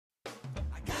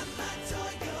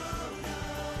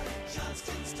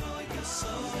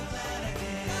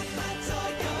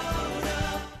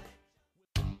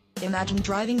Imagine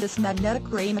driving this magnetic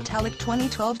gray metallic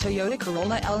 2012 Toyota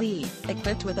Corolla LE,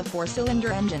 equipped with a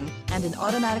 4-cylinder engine and an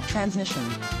automatic transmission.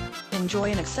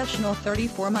 Enjoy an exceptional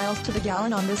 34 miles to the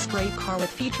gallon on this great car with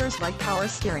features like power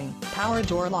steering, power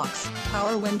door locks,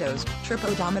 power windows, trip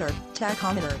odometer,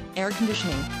 tachometer, air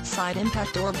conditioning, side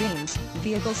impact door beams,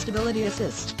 vehicle stability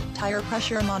assist, tire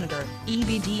pressure monitor,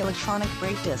 EBD electronic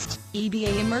brake discs,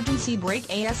 EBA emergency brake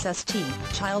ASST,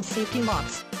 child safety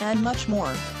locks, and much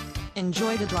more.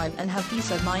 Enjoy the drive and have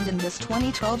peace of mind in this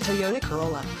 2012 Toyota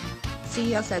Corolla.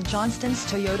 See us at Johnstons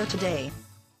Toyota today.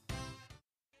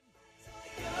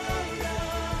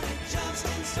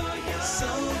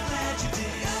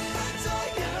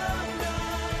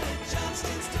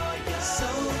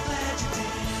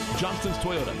 Johnstons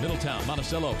Toyota, Middletown,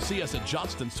 Monticello. See us at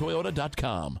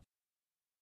johnstonstoyota.com.